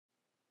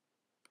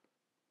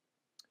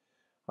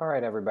All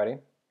right, everybody.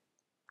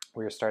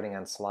 We are starting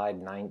on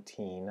slide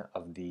 19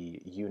 of the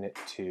Unit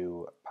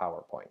 2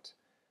 PowerPoint.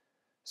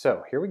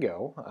 So here we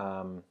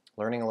go,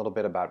 learning a little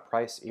bit about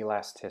price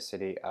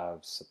elasticity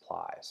of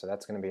supply. So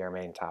that's going to be our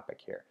main topic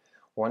here.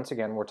 Once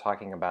again, we're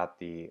talking about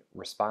the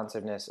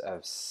responsiveness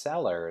of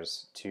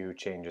sellers to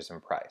changes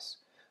in price.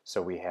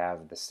 So we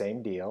have the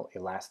same deal,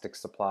 elastic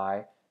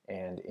supply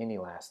and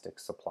inelastic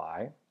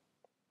supply.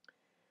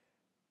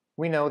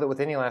 We know that with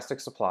inelastic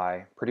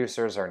supply,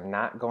 producers are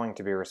not going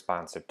to be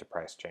responsive to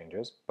price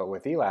changes, but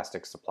with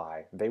elastic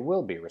supply, they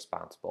will be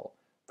responsible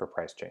for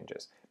price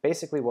changes.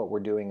 Basically, what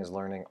we're doing is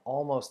learning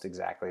almost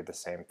exactly the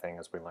same thing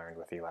as we learned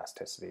with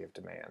elasticity of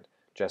demand,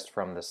 just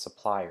from the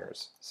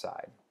supplier's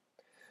side.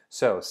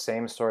 So,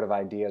 same sort of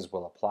ideas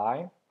will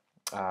apply.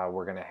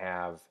 We're going to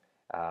have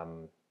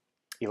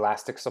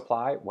elastic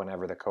supply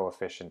whenever the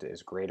coefficient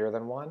is greater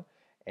than 1,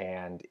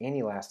 and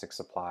inelastic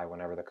supply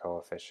whenever the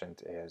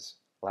coefficient is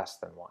less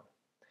than 1.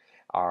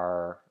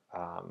 Our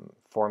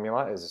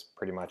formula is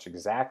pretty much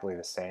exactly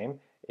the same.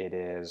 It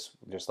is,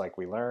 just like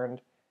we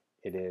learned,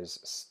 it is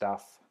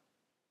stuff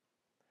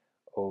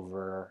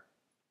over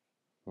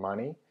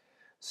money.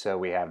 So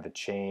we have the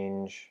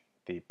change,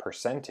 the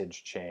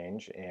percentage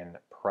change in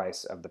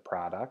price of the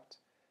product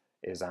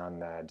is on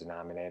the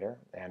denominator,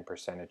 and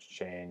percentage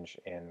change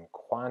in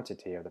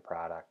quantity of the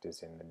product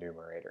is in the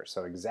numerator.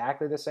 So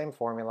exactly the same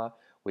formula,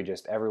 we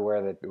just,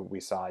 everywhere that we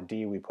saw a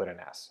D, we put an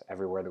S.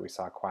 Everywhere that we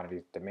saw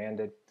quantity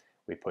demanded,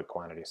 we put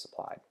quantity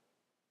supplied.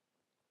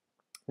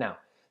 Now,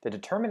 the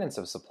determinants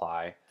of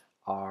supply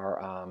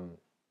are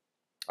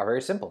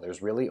very simple.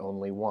 There's really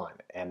only one,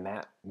 and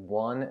that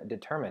one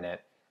determinant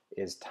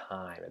is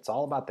time. It's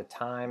all about the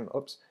time,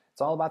 it's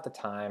all about the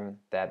time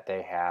that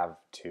they have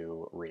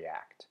to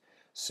react.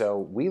 So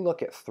we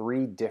look at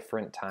 3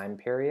 different time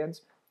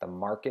periods: the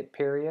market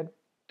period,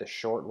 the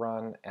short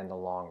run, and the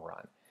long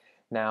run.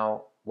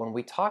 Now, when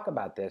we talk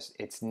about this,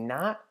 it's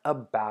not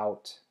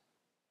about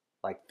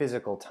like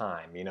physical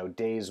time,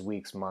 days,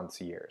 weeks, months,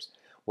 years.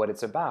 What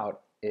it's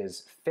about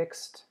is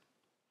fixed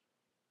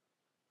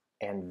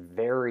and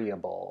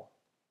variable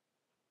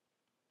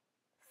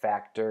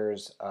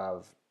factors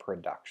of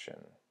production.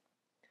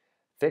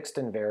 Fixed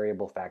and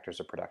variable factors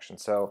of production.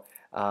 So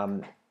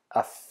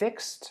a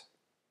fixed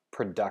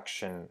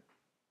production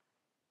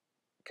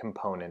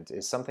component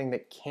is something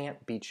that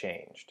can't be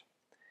changed,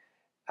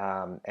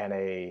 and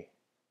a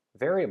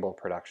variable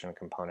production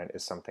component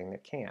is something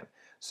that can.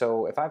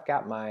 So if I've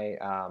got my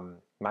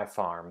my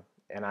farm,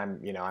 and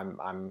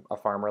I'm a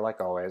farmer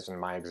like always in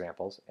my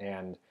examples,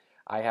 and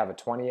I have a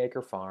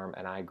 20-acre farm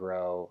and I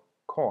grow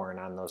corn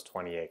on those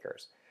 20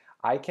 acres.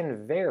 I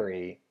can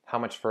vary how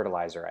much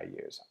fertilizer I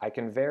use. I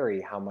can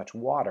vary how much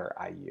water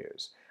I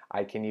use.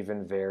 I can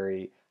even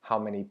vary how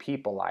many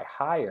people I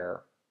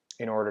hire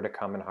in order to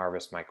come and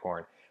harvest my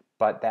corn.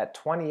 But that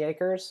 20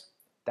 acres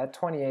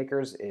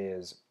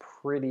is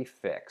pretty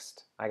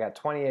fixed. I got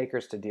 20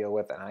 acres to deal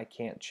with, and I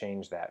can't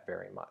change that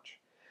very much.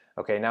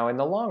 Okay, now in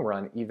the long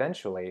run,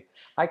 eventually,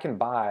 I can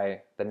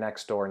buy the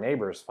next door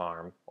neighbor's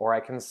farm, or I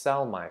can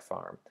sell my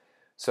farm.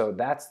 So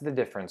that's the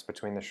difference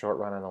between the short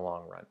run and the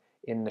long run.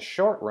 In the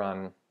short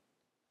run,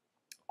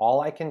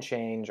 all I can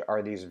change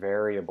are these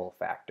variable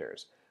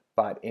factors.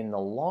 But in the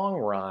long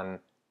run,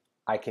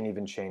 I can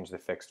even change the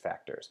fixed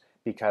factors,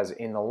 because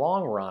in the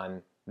long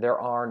run, there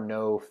are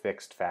no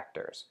fixed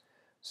factors.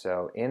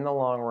 So in the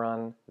long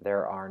run,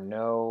 there are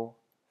no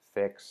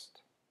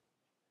fixed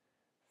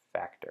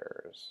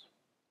factors.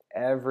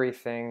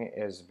 Everything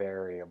is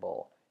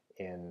variable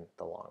in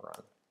the long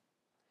run.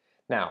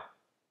 Now,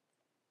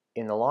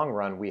 in the long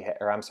run,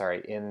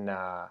 in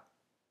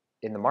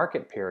the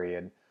market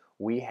period,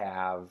 we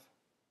have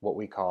what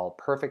we call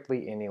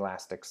perfectly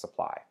inelastic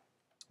supply.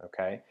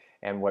 Okay,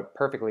 and what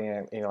perfectly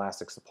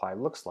inelastic supply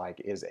looks like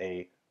is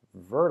a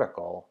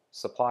vertical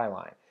supply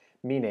line.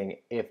 Meaning,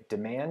 if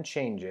demand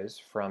changes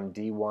from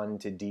D1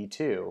 to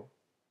D2,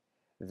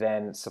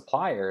 then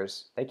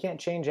suppliers, they can't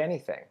change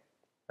anything.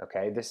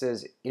 Okay, this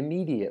is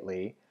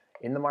immediately,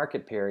 in the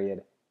market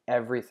period,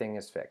 everything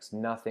is fixed.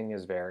 Nothing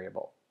is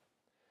variable.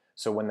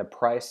 So when the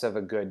price of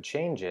a good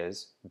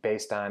changes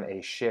based on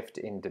a shift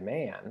in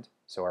demand,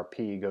 so our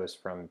P goes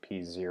from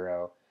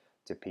P0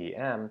 to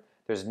PM,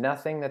 there's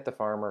nothing that the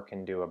farmer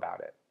can do about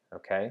it.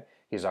 Okay,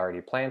 he's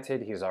already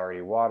planted, he's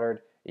already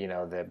watered,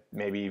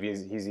 maybe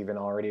he's even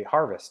already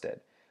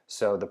harvested.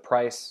 So the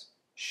price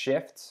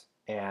shifts,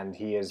 and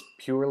he is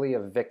purely a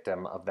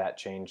victim of that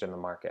change in the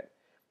market.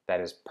 That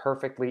is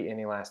perfectly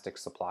inelastic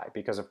supply,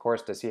 because of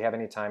course, does he have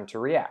any time to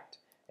react?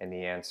 And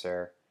the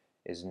answer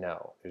is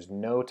no. There's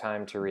no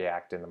time to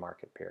react in the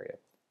market period.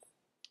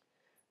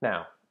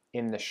 Now,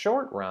 in the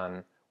short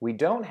run, we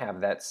don't have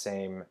that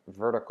same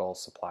vertical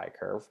supply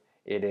curve.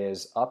 It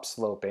is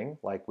upsloping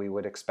like we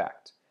would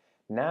expect.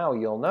 Now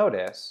you'll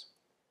notice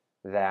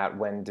that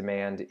when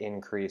demand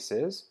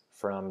increases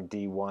from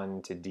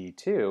D1 to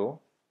D2,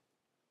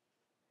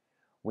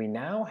 we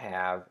now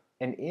have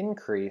an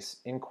increase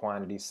in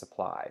quantity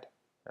supplied.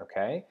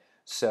 Okay?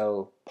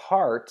 So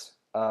part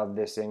of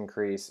this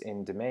increase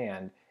in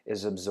demand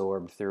is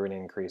absorbed through an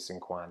increase in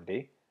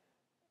quantity.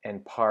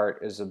 and part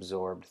is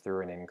absorbed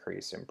through an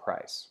increase in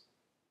price.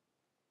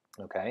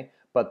 Okay,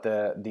 but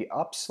the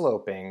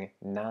upsloping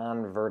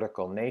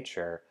non-vertical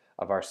nature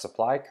of our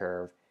supply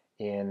curve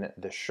in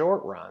the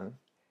short run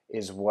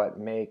is what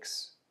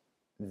makes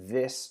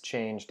this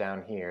change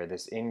down here,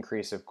 this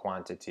increase of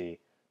quantity,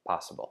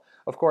 possible.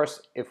 Of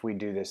course, if we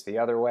do this the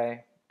other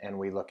way and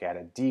we look at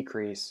a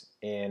decrease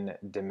in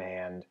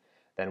demand,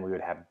 then we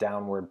would have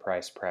downward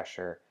price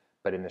pressure,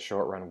 but in the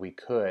short run we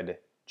could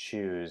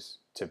choose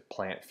to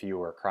plant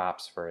fewer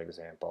crops, for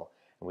example,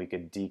 and we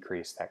could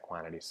decrease that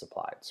quantity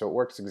supplied. So it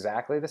works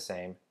exactly the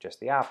same, just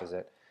the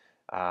opposite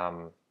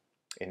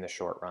in the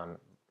short run.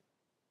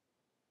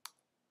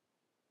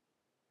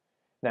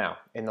 Now,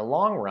 in the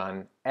long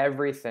run,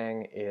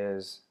 everything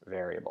is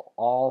variable.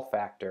 All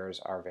factors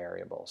are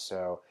variable.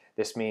 So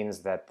this means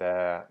that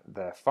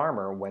the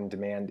farmer, when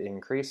demand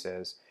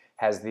increases,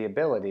 has the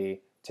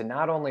ability to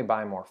not only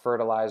buy more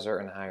fertilizer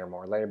and hire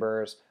more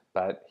laborers,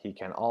 but he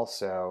can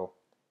also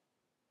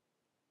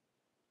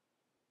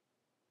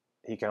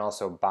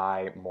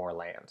buy more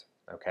land.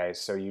 Okay,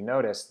 so you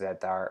notice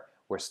that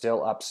we're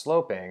still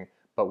upsloping,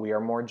 but we are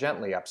more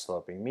gently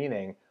upsloping,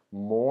 meaning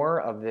more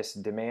of this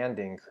demand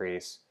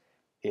increase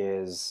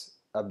is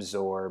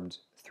absorbed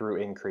through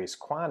increased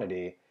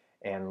quantity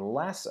and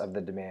less of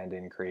the demand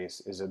increase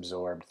is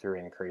absorbed through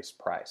increased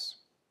price.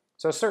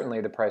 So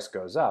certainly the price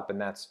goes up, and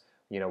that's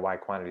why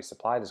quantity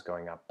supplied is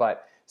going up.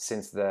 But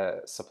since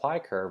the supply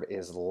curve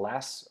is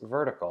less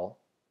vertical,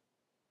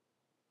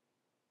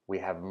 we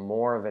have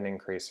more of an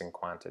increase in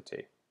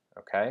quantity.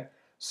 Okay,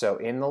 so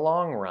in the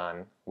long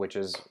run, which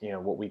is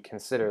what we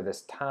consider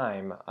this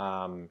time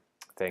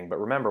thing, but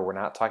remember, we're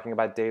not talking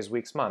about days,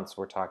 weeks, months.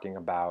 We're talking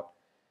about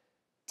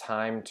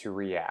time to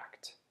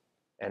react,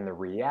 and the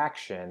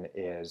reaction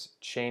is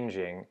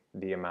changing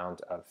the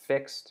amount of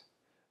fixed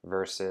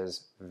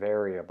versus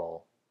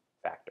variable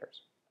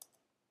factors.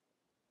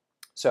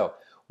 So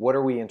what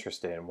are we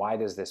interested in? Why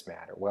does this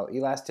matter? Well,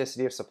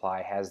 elasticity of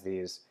supply has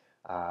these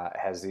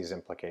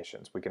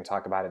implications. We can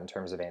talk about it in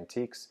terms of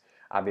antiques.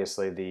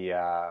 Obviously,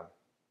 the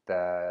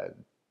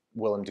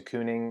Willem de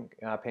Kooning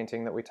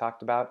painting that we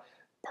talked about,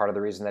 part of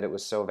the reason that it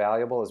was so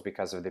valuable is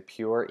because of the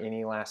pure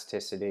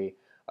inelasticity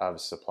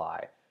of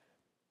supply.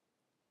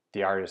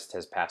 The artist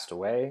has passed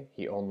away.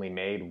 He only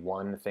made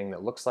one thing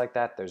that looks like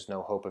that. There's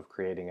no hope of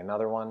creating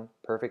another one.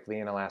 Perfectly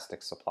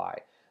inelastic supply.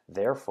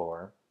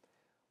 Therefore,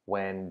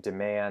 when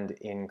demand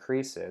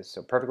increases,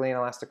 so perfectly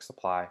inelastic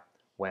supply,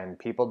 when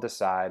people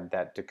decide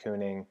that de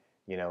Kooning,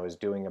 is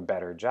doing a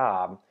better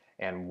job,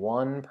 and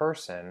one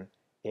person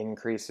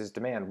increases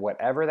demand,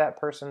 whatever that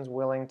person's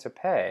willing to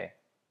pay,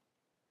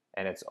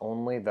 and it's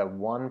only the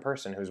one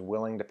person who's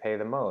willing to pay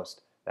the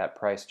most, that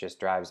price just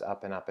drives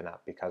up and up and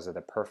up because of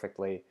the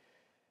perfectly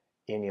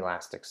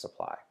inelastic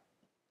supply.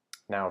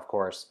 Now, of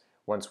course,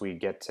 once we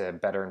get to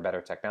better and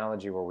better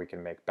technology where we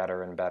can make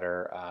better and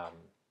better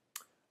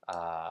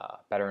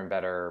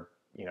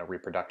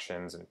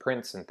reproductions and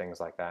prints and things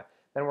like that,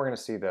 then we're going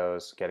to see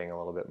those getting a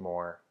little bit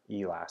more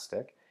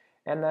elastic.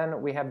 And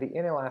then we have the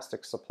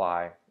inelastic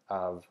supply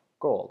of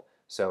gold.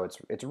 So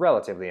it's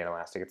relatively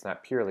inelastic. It's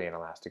not purely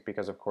inelastic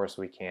because, of course,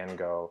 we can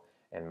go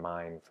and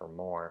mine for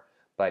more.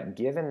 But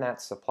given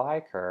that supply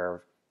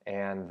curve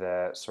and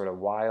the sort of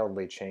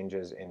wildly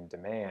changes in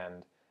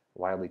demand,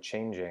 wildly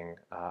changing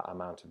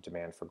amount of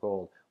demand for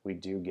gold, we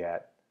do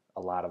get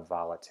a lot of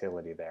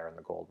volatility there in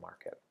the gold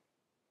market.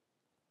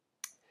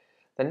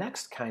 The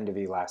next kind of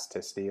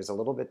elasticity is a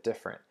little bit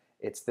different.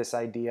 It's this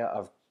idea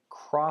of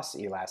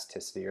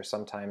cross-elasticity, or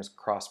sometimes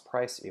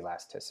cross-price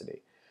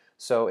elasticity.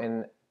 So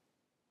in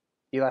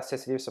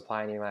elasticity of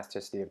supply and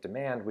elasticity of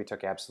demand, we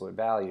took absolute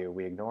value,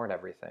 we ignored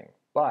everything.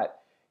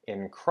 But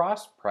in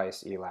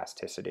cross-price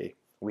elasticity,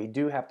 we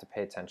do have to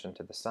pay attention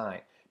to the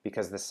sign,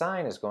 because the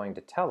sign is going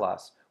to tell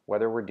us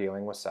whether we're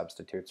dealing with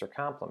substitutes or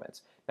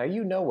complements. Now,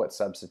 you know what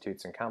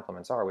substitutes and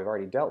complements are. We've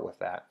already dealt with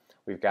that.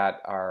 We've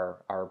got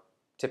our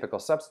typical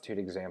substitute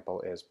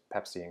example is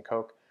Pepsi and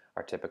Coke.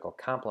 Our typical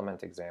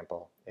complement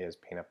example is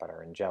peanut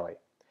butter and jelly.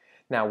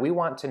 Now, we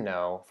want to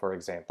know, for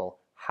example,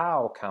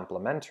 how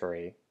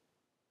complementary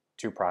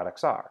two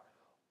products are,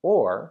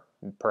 or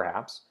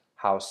perhaps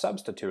how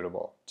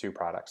substitutable two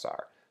products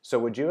are. So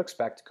would you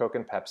expect Coke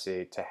and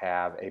Pepsi to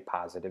have a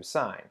positive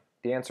sign?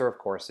 The answer, of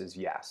course, is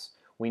yes.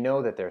 We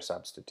know that they're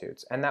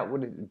substitutes, and that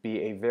would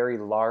be a very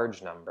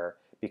large number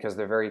because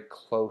they're very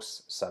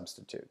close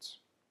substitutes.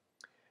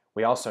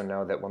 We also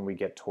know that when we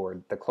get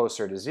toward the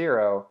closer to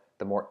zero,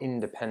 the more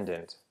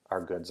independent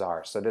our goods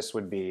are. So this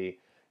would be,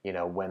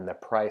 when the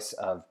price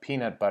of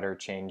peanut butter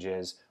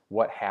changes,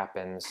 what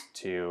happens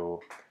to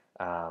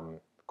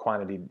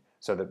quantity?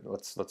 So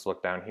let's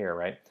look down here,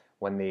 right?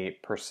 When the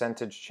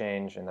percentage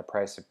change in the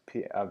price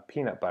of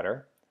peanut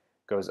butter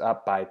goes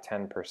up by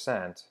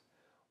 10%,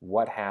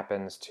 what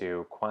happens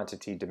to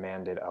quantity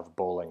demanded of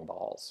bowling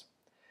balls?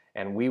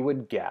 And we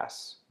would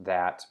guess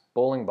that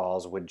bowling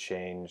balls would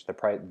change, the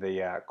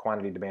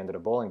quantity demanded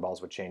of bowling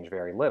balls would change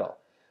very little.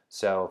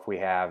 So if we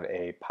have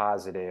a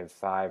positive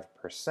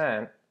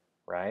 5%,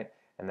 right,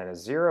 and then a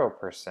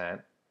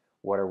 0%,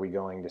 what are we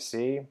going to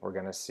see? We're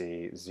going to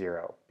see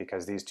 0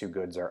 because these two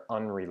goods are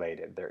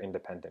unrelated. They're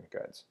independent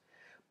goods.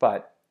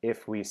 But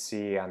if we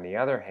see, on the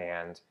other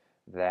hand,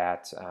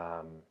 that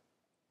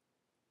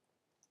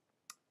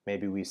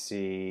maybe we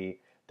see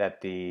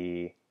that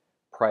the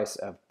price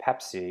of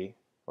Pepsi,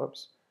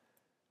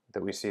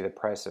 that we see the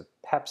price of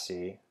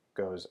Pepsi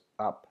goes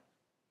up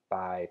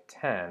by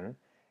 10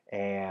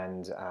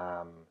 and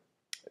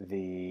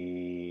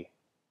the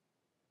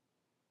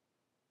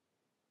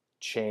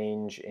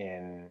change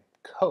in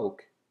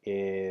Coke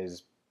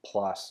is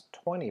plus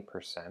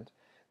 20%,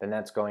 then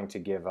that's going to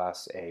give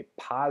us a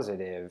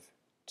positive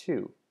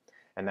 2.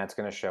 And that's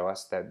going to show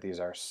us that these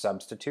are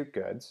substitute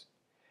goods.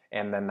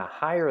 And then the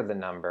higher the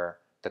number,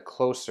 the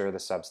closer the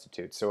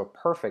substitute. So a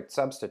perfect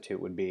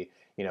substitute would be,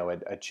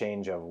 a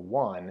change of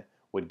 1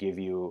 would give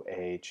you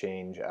a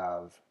change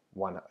of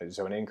 1.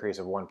 So an increase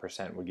of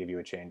 1% would give you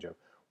a change of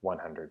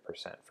 100%,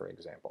 for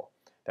example.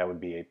 That would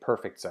be a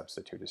perfect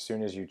substitute. As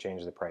soon as you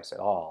change the price at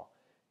all,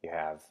 you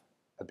have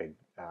a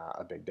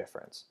big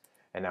difference.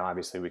 And now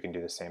obviously we can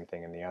do the same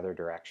thing in the other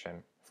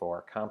direction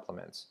for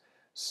complements.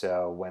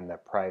 So when the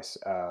price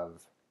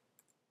of,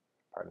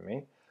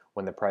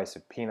 when the price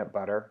of peanut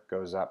butter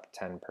goes up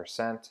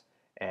 10%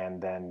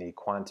 and then the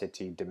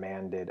quantity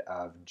demanded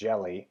of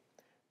jelly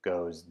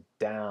goes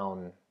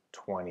down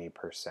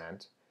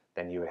 20%,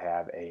 then you would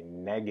have a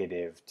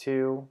negative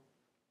 2,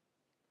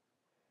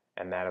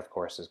 and that of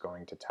course is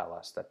going to tell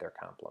us that they're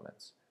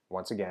complements.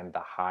 Once again, the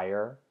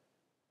higher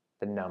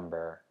the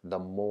number, the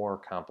more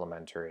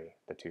complementary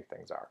the two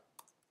things are.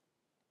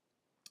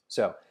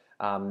 So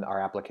our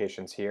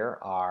applications here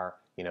are,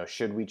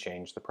 should we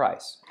change the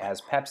price?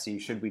 As Pepsi,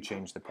 should we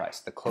change the price?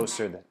 The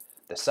closer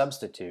the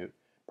substitute,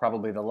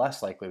 probably the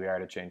less likely we are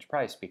to change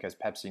price, because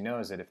Pepsi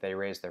knows that if they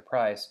raise their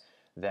price,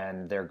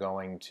 then they're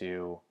going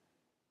to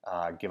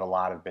give a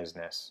lot of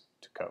business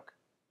to Coke.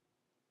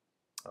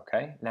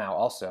 Okay, now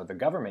also the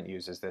government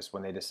uses this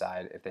when they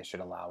decide if they should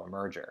allow a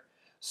merger.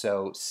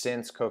 So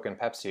since Coke and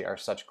Pepsi are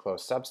such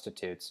close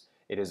substitutes,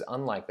 it is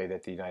unlikely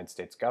that the United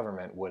States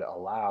government would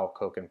allow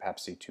Coke and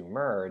Pepsi to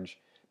merge,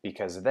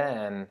 because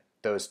then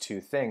those two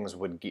things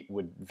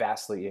would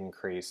vastly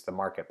increase the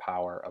market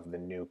power of the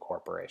new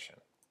corporation.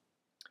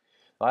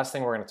 The last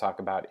thing we're going to talk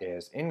about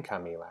is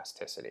income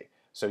elasticity.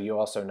 So you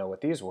also know what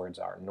these words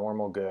are: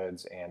 normal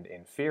goods and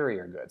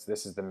inferior goods.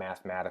 This is the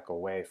mathematical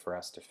way for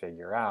us to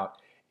figure out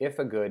if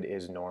a good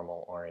is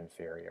normal or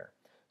inferior.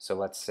 So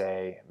let's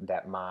say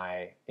that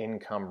my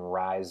income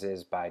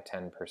rises by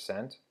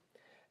 10%,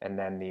 and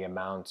then the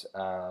amount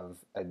of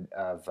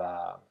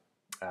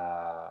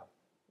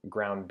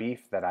ground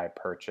beef that I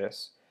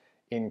purchase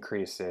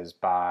increases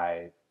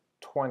by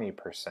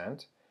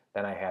 20%,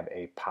 then I have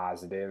a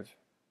positive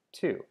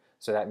 2.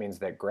 So that means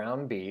that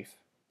ground beef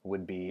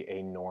would be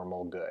a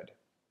normal good.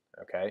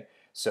 Okay,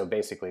 so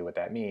basically what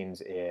that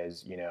means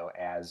is,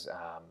 as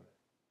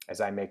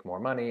I make more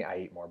money, I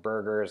eat more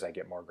burgers, I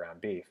get more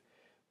ground beef.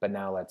 But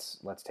now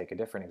let's take a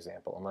different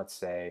example, and let's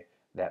say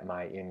that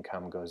my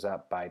income goes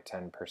up by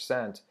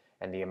 10%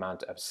 and the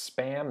amount of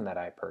Spam that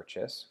I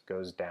purchase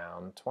goes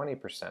down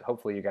 20%.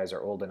 Hopefully you guys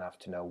are old enough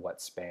to know what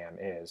Spam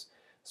is.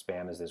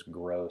 Spam is this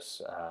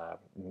gross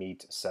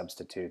meat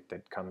substitute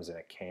that comes in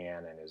a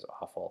can and is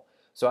awful.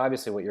 So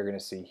obviously what you're going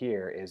to see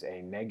here is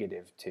a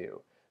negative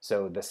 2.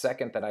 So the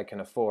second that I can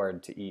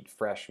afford to eat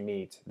fresh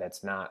meat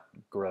that's not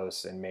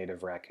gross and made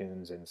of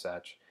raccoons and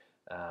such,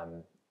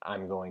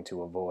 I'm going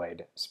to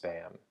avoid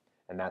Spam.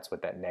 And that's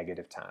what that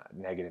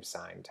negative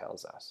sign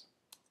tells us.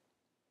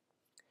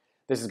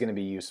 This is going to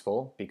be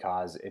useful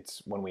because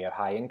it's when we have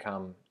high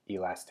income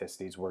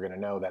elasticities, we're going to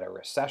know that a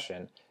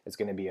recession is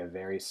going to be a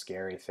very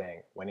scary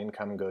thing. When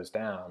income goes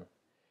down,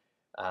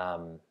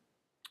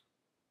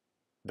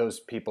 those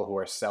people who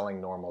are selling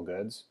normal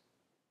goods,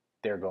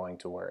 they're going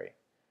to worry.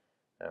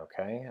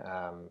 Okay,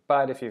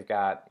 but if you've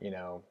got,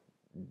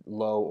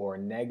 low or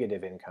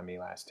negative income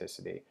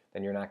elasticity,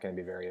 then you're not going to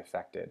be very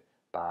affected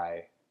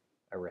by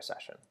a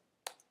recession.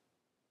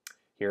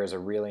 Here is a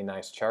really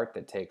nice chart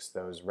that takes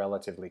those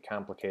relatively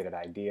complicated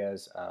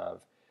ideas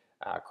of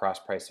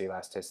cross-price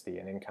elasticity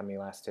and income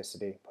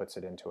elasticity, puts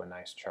it into a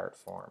nice chart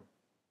form.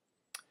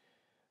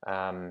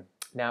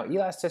 Now,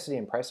 elasticity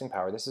and pricing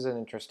power, this is an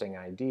interesting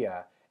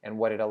idea, and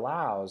what it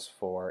allows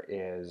for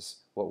is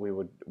what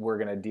we're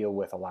going to deal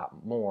with a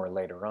lot more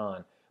later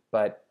on.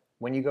 But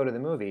when you go to the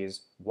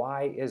movies,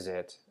 why is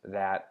it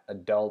that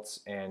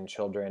adults and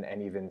children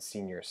and even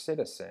senior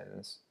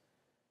citizens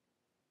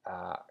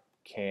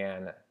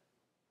can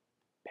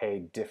pay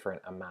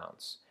different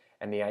amounts?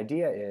 And the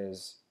idea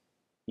is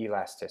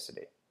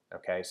elasticity.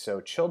 Okay,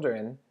 so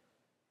children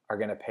are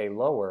going to pay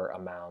lower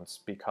amounts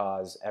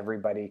because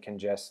everybody can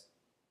just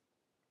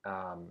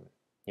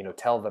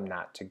tell them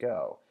not to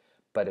go.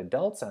 But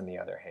adults, on the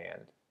other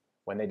hand,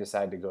 when they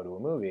decide to go to a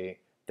movie,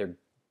 they're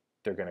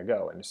going to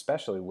go. And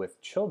especially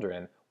with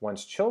children,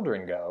 once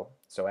children go,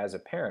 so as a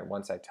parent,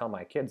 once I tell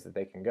my kids that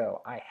they can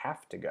go, I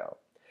have to go.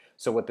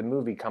 So what the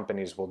movie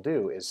companies will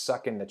do is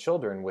suck in the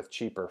children with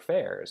cheaper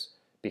fares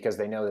because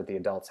they know that the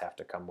adults have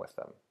to come with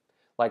them.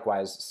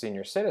 Likewise,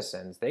 senior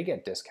citizens, they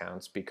get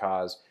discounts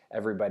because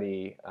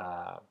everybody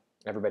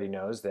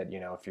knows that, you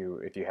know, if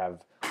you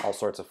have all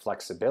sorts of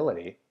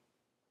flexibility,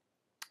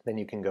 then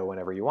you can go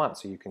whenever you want.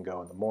 So you can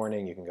go in the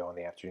morning, you can go in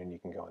the afternoon, you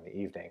can go in the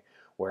evening.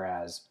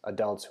 Whereas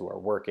adults who are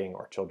working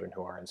or children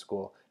who are in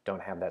school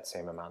don't have that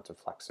same amount of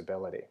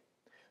flexibility.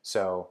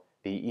 So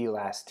the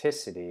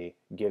elasticity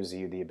gives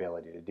you the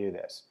ability to do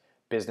this.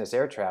 Business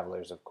air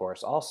travelers, of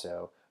course,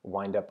 also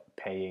wind up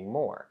paying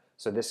more.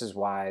 So this is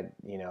why,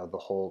 you know, the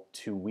whole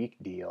 2-week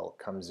deal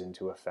comes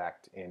into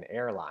effect in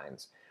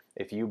airlines.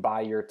 If you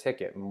buy your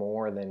ticket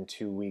more than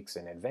 2 weeks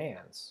in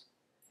advance,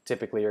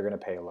 typically you're going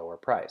to pay a lower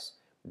price.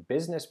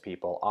 Business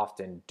people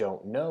often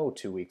don't know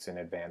 2 weeks in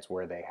advance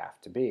where they have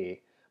to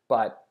be,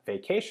 but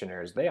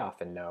vacationers, they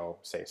often know,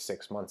 say,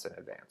 6 months in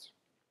advance.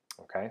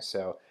 Okay,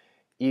 so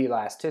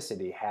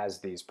elasticity has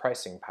these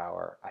pricing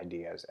power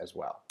ideas as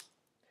well.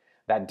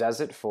 That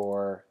does it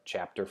for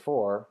Chapter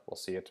 4. We'll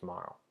see you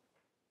tomorrow.